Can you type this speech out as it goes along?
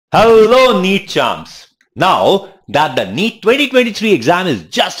Hello NEET champs! Now that the NEET 2023 exam is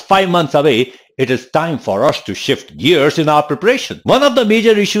just 5 months away, it is time for us to shift gears in our preparation. One of the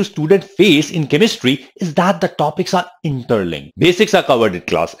major issues students face in chemistry is that the topics are interlinked. Basics are covered in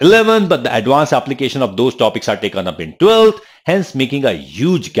class 11, but the advanced application of those topics are taken up in 12th, hence making a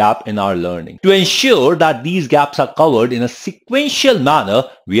huge gap in our learning. To ensure that these gaps are covered in a sequential manner,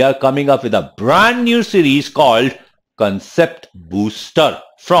 we are coming up with a brand new series called Concept Booster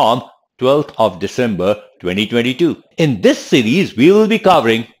from 12th of December 2022. In this series, we will be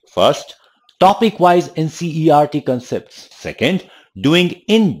covering first, topic-wise NCERT concepts. Second, doing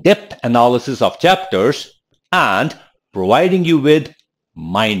in-depth analysis of chapters and providing you with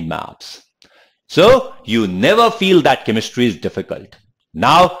mind maps. So you never feel that chemistry is difficult.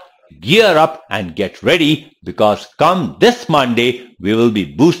 Now gear up and get ready because come this Monday, we will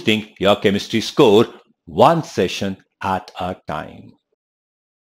be boosting your chemistry score one session at a time.